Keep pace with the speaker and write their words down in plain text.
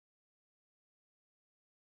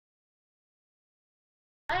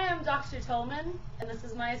am Dr. Tolman, and this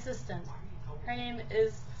is my assistant. Her name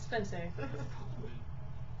is Spencer.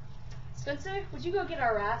 Spencer, would you go get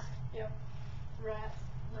our rat? Yep. Rat.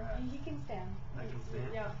 He can stand. I can stand?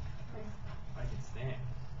 Yeah. I can stand.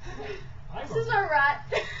 This is our rat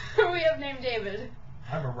who we have named David.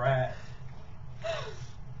 I'm a rat.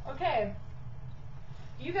 Okay.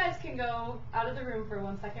 You guys can go out of the room for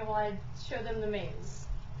 1 second while I show them the maze.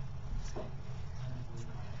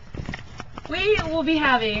 We will be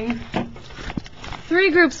having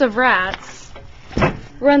 3 groups of rats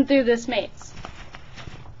run through this maze.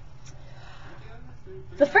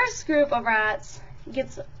 The first group of rats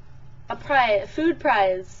gets a food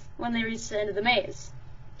prize when they reach the end of the maze.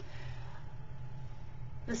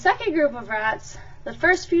 The second group of rats, the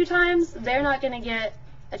first few times, they're not going to get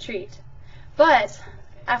a treat. But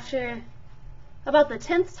after about the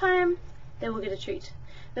 10th time, they will get a treat.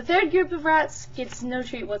 The third group of rats gets no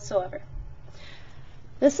treat whatsoever.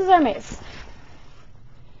 This is our maze.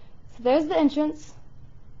 So there's the entrance.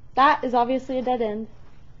 That is obviously a dead end.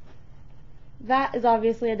 That is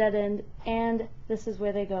obviously a dead end. And this is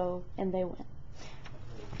where they go and they win.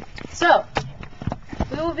 So,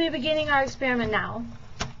 we will be beginning our experiment now.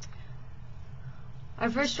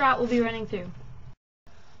 Our first rat will be running through.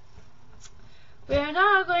 We are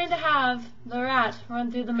now going to have the rat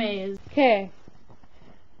run through the maze. Okay.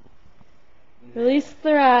 Release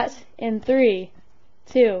the rat in 3,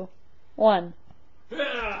 2, 1. I'm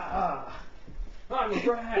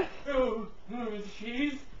a rat. Oh,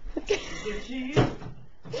 cheese. Is there cheese?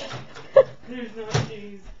 There's no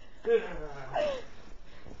cheese.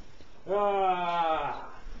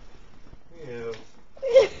 Ew.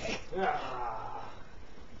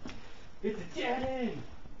 It's a dead end.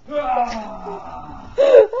 Do I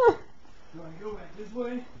go back this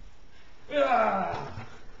way?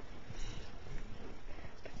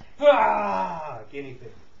 Guinea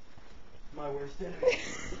pig. My worst enemy.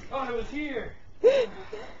 Oh, it was here. This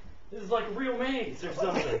is like a real maze or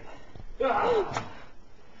something.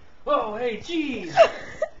 Oh, hey, cheese.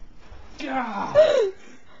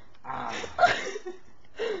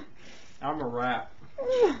 I'm a rat.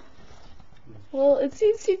 Well, it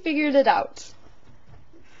seems he figured it out.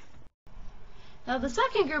 Now the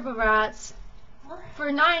second group of rats,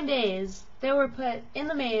 for 9 days, they were put in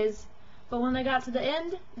the maze, but when they got to the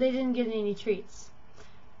end, they didn't get any treats.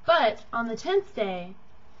 But on the 10th day,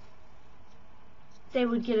 they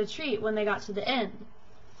would get a treat when they got to the end.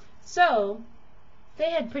 So, they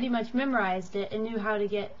had pretty much memorized it and knew how to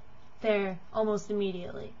get there almost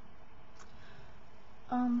immediately.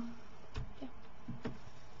 Yeah.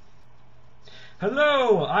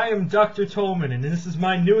 Hello, I am Dr. Tolman, and this is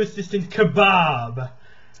my new assistant, Kebab.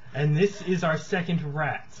 And this is our second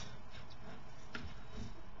rat.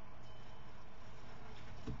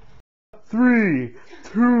 3,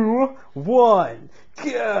 2, 1,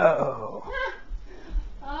 go!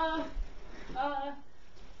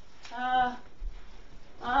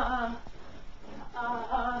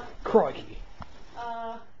 Crikey.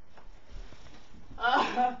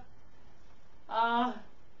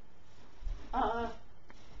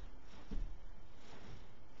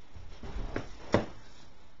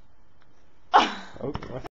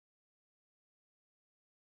 Okay.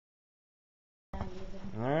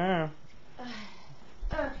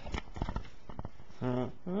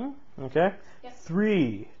 Okay. Yes.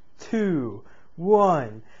 3, 2,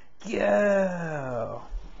 1, go!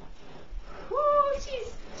 Woo,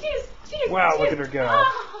 cheese, cheese, cheese. Wow, cheese. look at her go.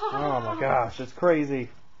 Oh my gosh, it's crazy.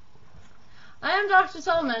 I am Dr.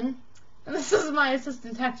 Tolman, and this is my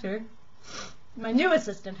assistant Hector, my new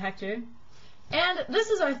assistant Hector, and this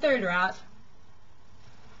is our third rat.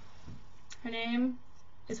 Her name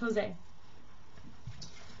is Jose.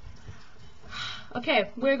 Okay,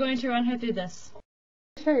 we're going to run her through this.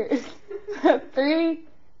 Sure. 3,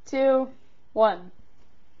 2, 1.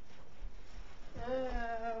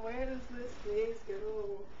 Where does this maze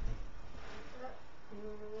go?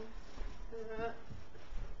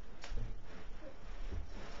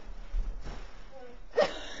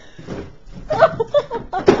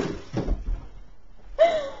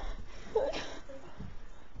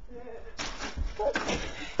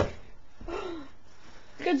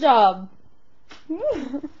 Good job.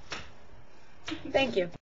 Thank you.